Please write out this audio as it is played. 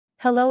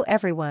Hello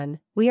everyone,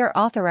 we are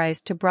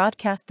authorized to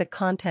broadcast the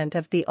content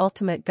of The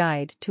Ultimate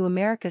Guide to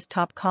America's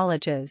Top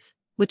Colleges,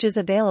 which is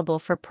available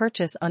for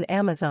purchase on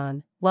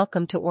Amazon.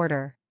 Welcome to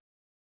order.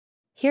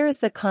 Here is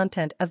the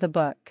content of the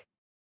book.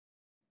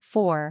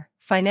 4.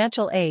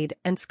 Financial aid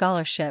and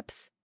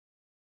scholarships.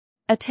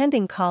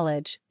 Attending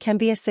college can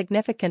be a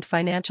significant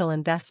financial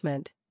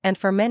investment, and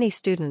for many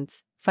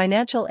students,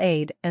 financial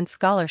aid and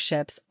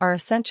scholarships are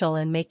essential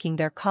in making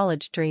their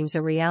college dreams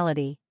a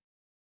reality.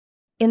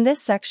 In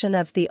this section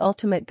of The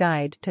Ultimate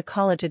Guide to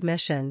College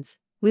Admissions,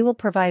 we will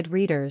provide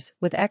readers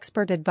with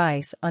expert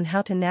advice on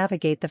how to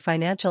navigate the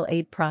financial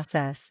aid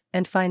process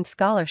and find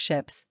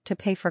scholarships to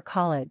pay for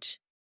college.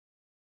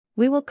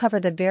 We will cover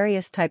the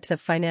various types of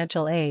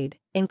financial aid,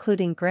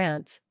 including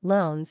grants,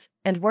 loans,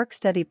 and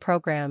work-study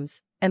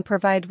programs, and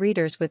provide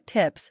readers with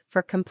tips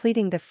for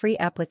completing the free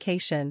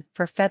application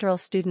for Federal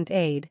Student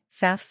Aid,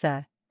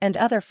 FAFSA, and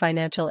other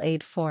financial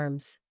aid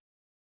forms.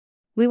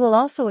 We will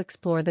also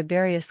explore the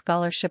various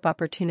scholarship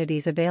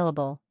opportunities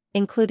available,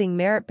 including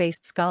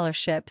merit-based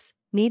scholarships,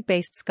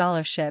 need-based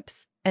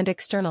scholarships, and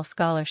external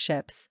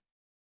scholarships.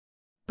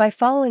 By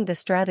following the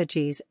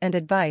strategies and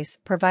advice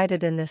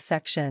provided in this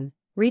section,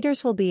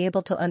 readers will be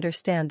able to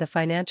understand the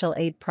financial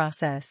aid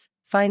process,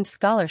 find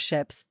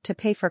scholarships to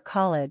pay for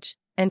college,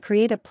 and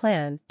create a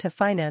plan to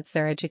finance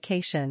their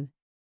education.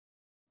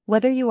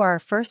 Whether you are a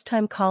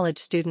first-time college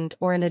student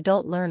or an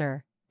adult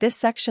learner, this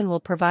section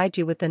will provide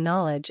you with the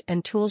knowledge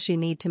and tools you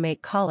need to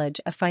make college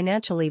a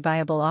financially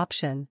viable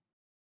option.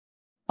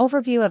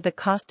 Overview of the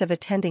cost of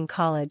attending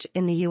college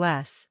in the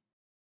U.S.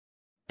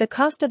 The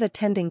cost of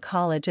attending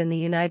college in the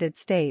United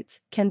States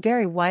can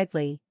vary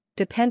widely,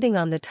 depending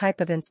on the type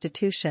of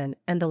institution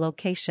and the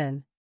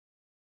location.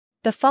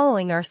 The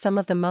following are some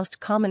of the most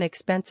common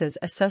expenses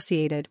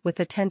associated with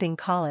attending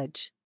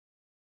college.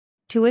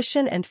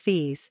 Tuition and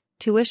fees.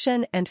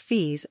 Tuition and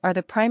fees are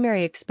the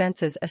primary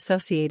expenses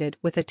associated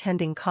with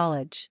attending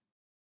college.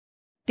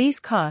 These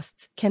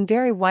costs can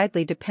vary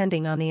widely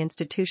depending on the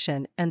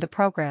institution and the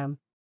program.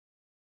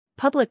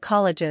 Public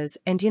colleges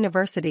and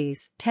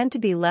universities tend to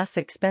be less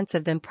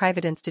expensive than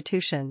private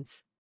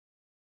institutions.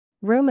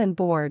 Room and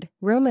board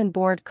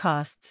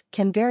costs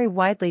can vary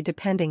widely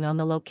depending on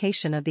the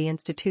location of the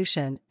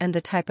institution and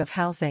the type of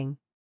housing.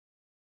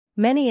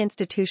 Many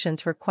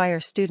institutions require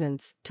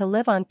students to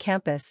live on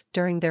campus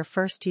during their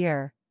first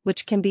year,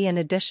 which can be an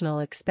additional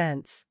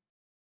expense.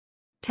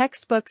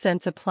 Textbooks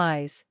and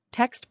supplies.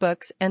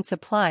 Textbooks and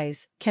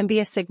supplies can be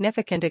a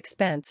significant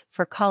expense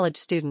for college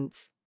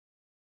students.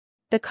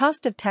 The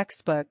cost of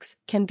textbooks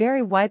can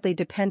vary widely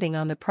depending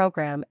on the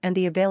program and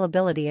the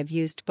availability of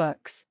used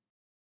books.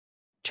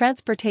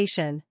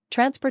 Transportation.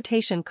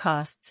 Transportation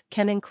costs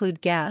can include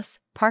gas,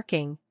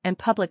 parking, and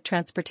public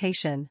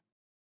transportation.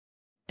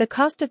 The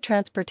cost of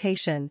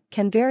transportation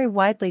can vary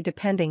widely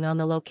depending on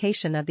the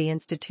location of the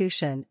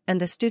institution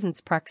and the student's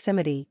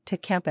proximity to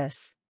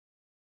campus.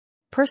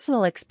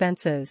 Personal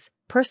expenses.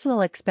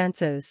 Personal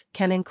expenses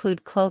can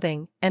include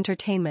clothing,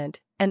 entertainment,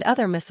 and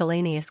other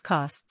miscellaneous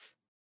costs.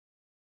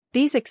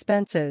 These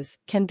expenses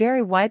can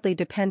vary widely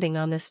depending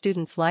on the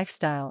student's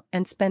lifestyle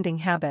and spending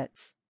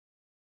habits.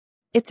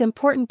 It's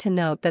important to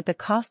note that the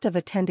cost of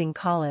attending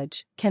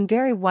college can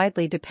vary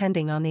widely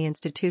depending on the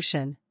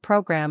institution,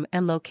 program,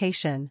 and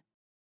location.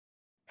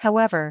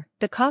 However,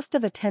 the cost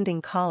of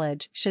attending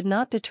college should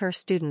not deter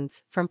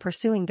students from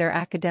pursuing their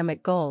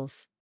academic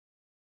goals.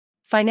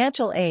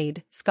 Financial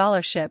aid,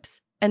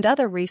 scholarships, and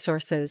other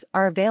resources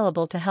are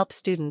available to help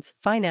students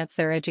finance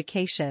their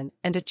education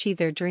and achieve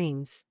their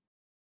dreams.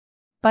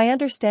 By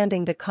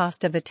understanding the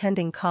cost of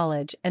attending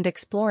college and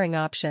exploring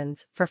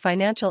options for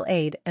financial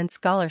aid and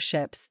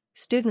scholarships,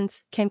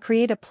 students can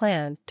create a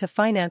plan to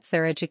finance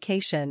their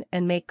education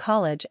and make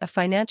college a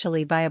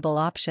financially viable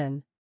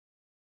option.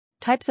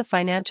 Types of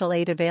financial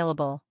aid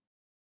available.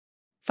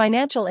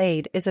 Financial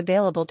aid is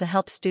available to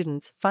help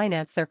students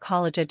finance their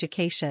college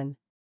education.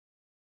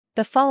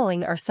 The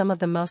following are some of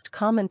the most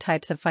common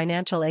types of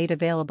financial aid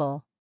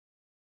available.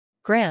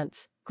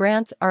 Grants.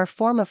 Grants are a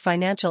form of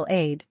financial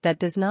aid that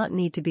does not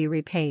need to be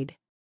repaid.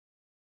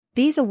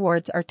 These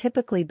awards are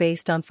typically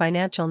based on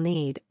financial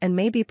need and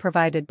may be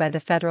provided by the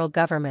federal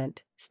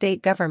government,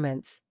 state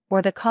governments,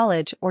 or the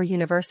college or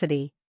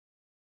university.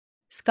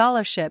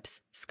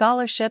 Scholarships.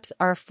 Scholarships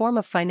are a form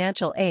of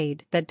financial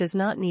aid that does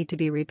not need to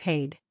be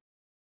repaid.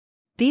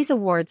 These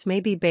awards may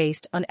be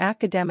based on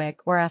academic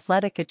or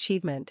athletic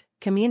achievement,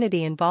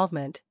 community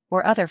involvement,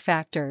 or other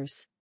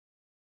factors.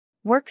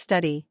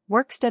 Work-study.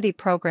 Work-study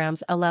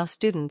programs allow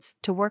students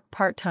to work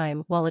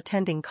part-time while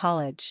attending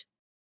college.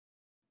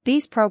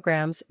 These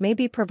programs may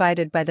be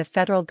provided by the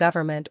federal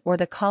government or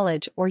the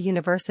college or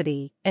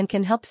university and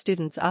can help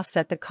students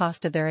offset the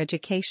cost of their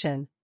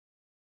education.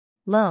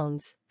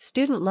 Loans.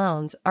 Student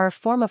loans are a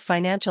form of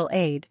financial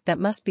aid that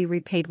must be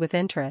repaid with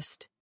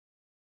interest.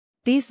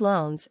 These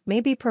loans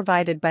may be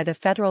provided by the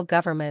federal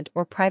government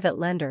or private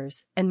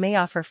lenders and may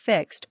offer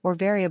fixed or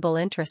variable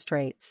interest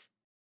rates.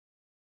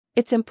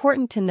 It's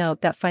important to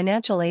note that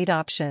financial aid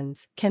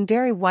options can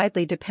vary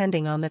widely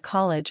depending on the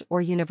college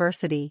or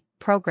university,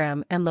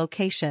 program, and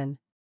location.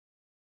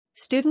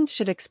 students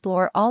should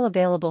explore all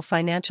available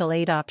financial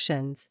aid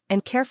options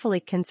and carefully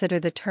consider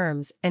the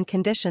terms and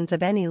conditions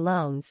of any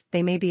loans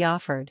they may be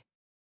offered.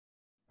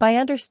 By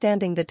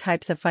understanding the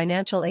types of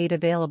financial aid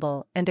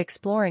available and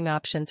exploring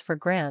options for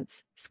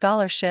grants,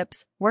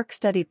 scholarships,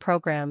 work-study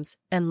programs,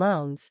 and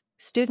loans,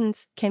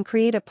 students can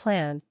create a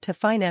plan to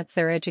finance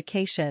their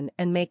education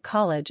and make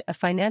college a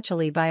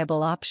financially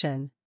viable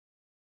option.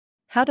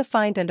 How to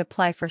find and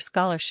apply for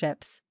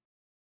scholarships.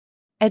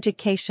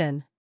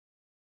 Education.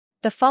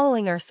 The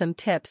following are some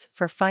tips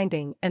for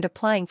finding and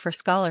applying for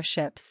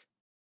scholarships.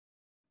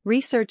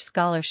 Research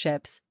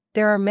scholarships.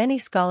 There are many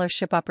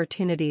scholarship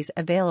opportunities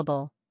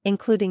available,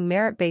 including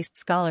merit-based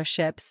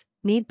scholarships,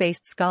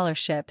 need-based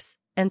scholarships,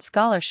 and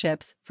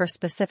scholarships for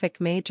specific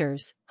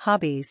majors,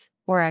 hobbies,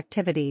 or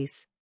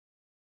activities.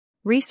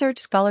 Research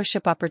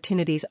scholarship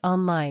opportunities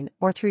online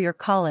or through your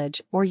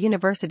college or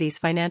university's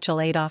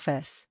financial aid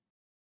office.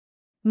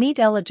 Meet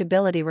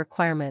eligibility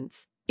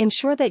requirements.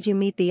 Ensure that you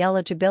meet the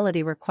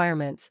eligibility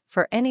requirements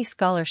for any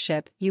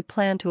scholarship you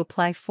plan to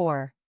apply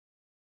for.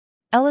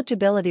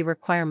 Eligibility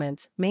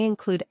requirements may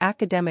include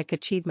academic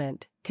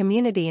achievement,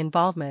 community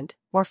involvement,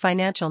 or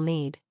financial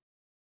need.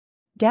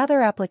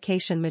 Gather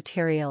application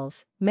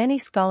materials. Many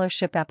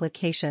scholarship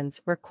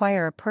applications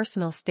require a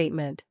personal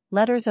statement,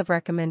 letters of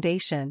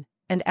recommendation,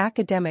 and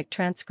academic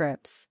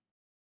transcripts.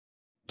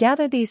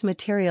 Gather these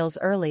materials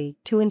early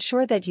to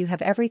ensure that you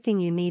have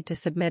everything you need to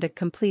submit a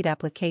complete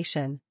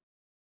application.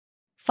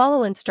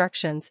 Follow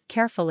instructions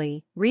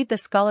carefully. Read the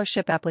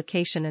scholarship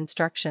application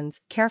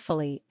instructions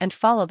carefully and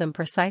follow them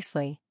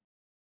precisely.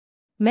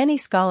 Many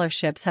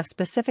scholarships have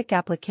specific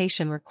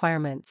application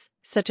requirements,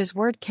 such as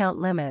word count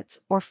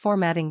limits or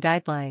formatting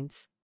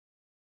guidelines.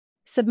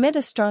 Submit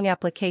a strong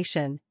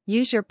application.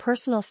 Use your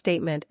personal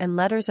statement and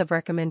letters of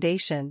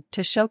recommendation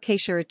to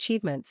showcase your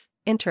achievements,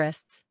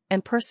 interests,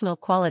 and personal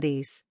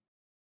qualities.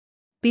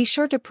 Be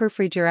sure to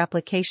proofread your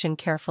application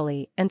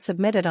carefully and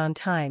submit it on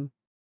time.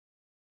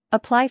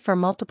 Apply for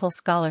multiple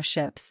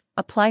scholarships.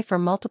 Apply for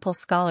multiple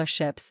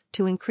scholarships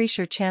to increase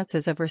your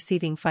chances of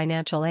receiving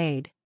financial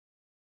aid.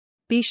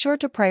 Be sure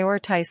to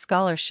prioritize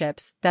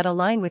scholarships that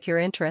align with your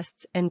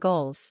interests and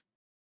goals.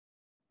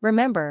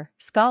 Remember,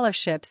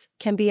 scholarships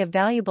can be a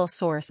valuable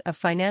source of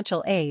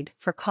financial aid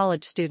for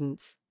college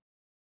students.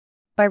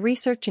 By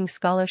researching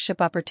scholarship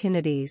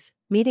opportunities,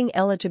 meeting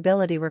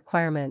eligibility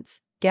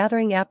requirements,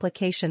 gathering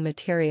application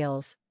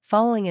materials,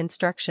 following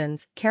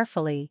instructions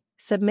carefully,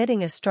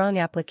 submitting a strong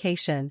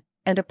application,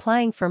 and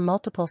applying for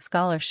multiple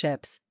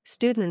scholarships,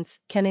 students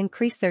can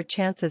increase their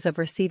chances of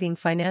receiving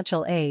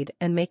financial aid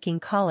and making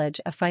college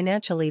a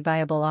financially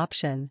viable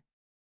option.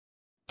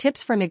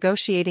 Tips for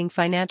negotiating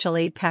financial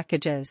aid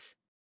packages.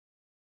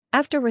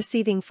 After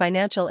receiving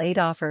financial aid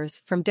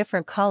offers from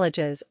different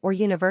colleges or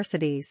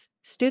universities,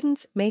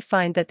 students may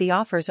find that the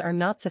offers are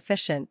not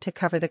sufficient to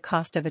cover the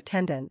cost of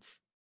attendance.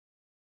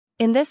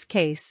 In this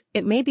case,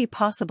 it may be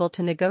possible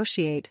to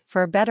negotiate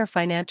for a better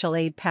financial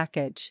aid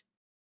package.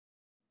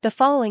 The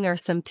following are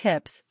some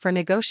tips for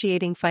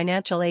negotiating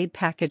financial aid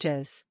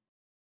packages.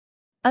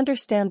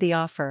 Understand the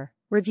offer.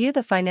 Review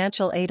the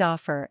financial aid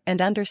offer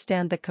and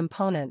understand the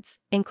components,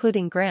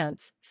 including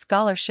grants,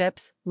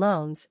 scholarships,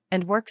 loans,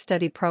 and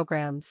work-study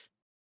programs.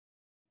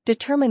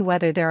 Determine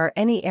whether there are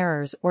any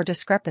errors or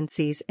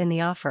discrepancies in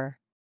the offer.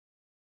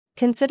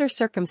 Consider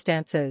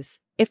circumstances.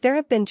 If there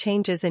have been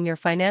changes in your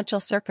financial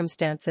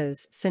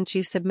circumstances since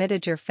you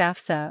submitted your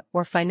FAFSA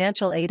or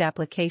financial aid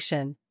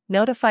application,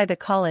 notify the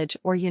college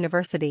or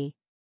university.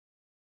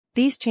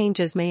 These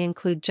changes may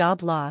include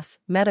job loss,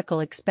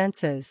 medical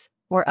expenses,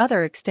 or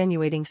other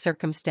extenuating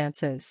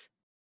circumstances.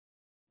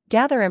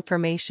 Gather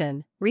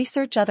information.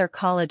 Research other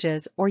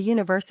colleges or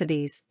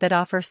universities that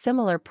offer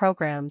similar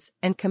programs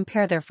and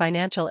compare their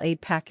financial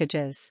aid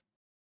packages.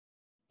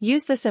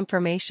 Use this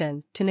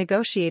information to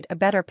negotiate a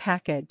better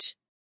package.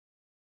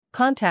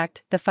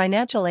 Contact the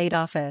financial aid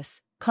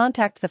office.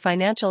 Contact the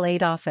financial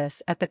aid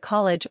office at the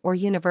college or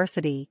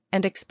university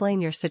and explain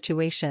your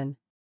situation.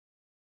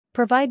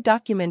 Provide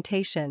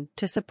documentation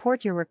to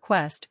support your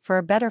request for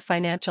a better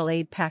financial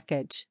aid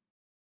package.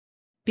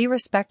 Be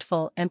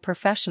respectful and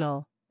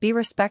professional. Be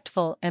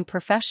respectful and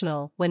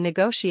professional when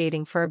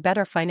negotiating for a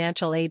better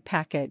financial aid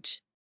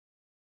package.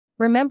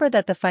 Remember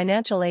that the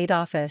financial aid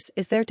office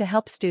is there to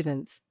help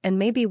students and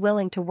may be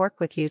willing to work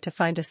with you to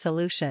find a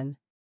solution.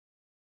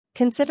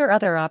 Consider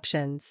other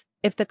options.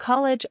 If the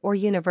college or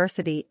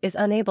university is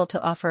unable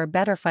to offer a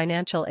better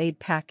financial aid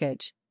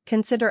package,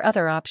 consider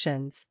other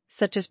options,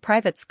 such as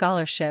private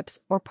scholarships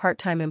or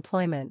part-time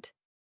employment.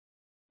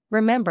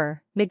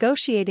 Remember,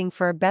 negotiating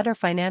for a better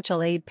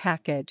financial aid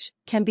package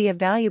can be a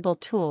valuable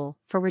tool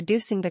for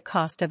reducing the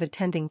cost of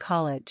attending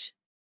college.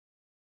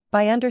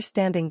 By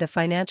understanding the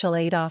financial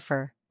aid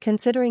offer,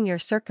 considering your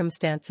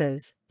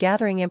circumstances,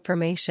 gathering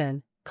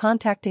information,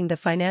 contacting the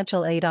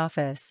financial aid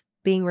office,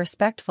 being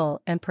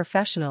respectful and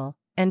professional,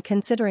 and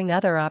considering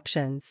other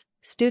options,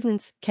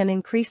 students can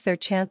increase their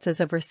chances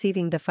of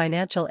receiving the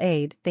financial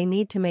aid they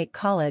need to make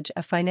college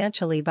a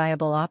financially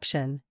viable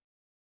option.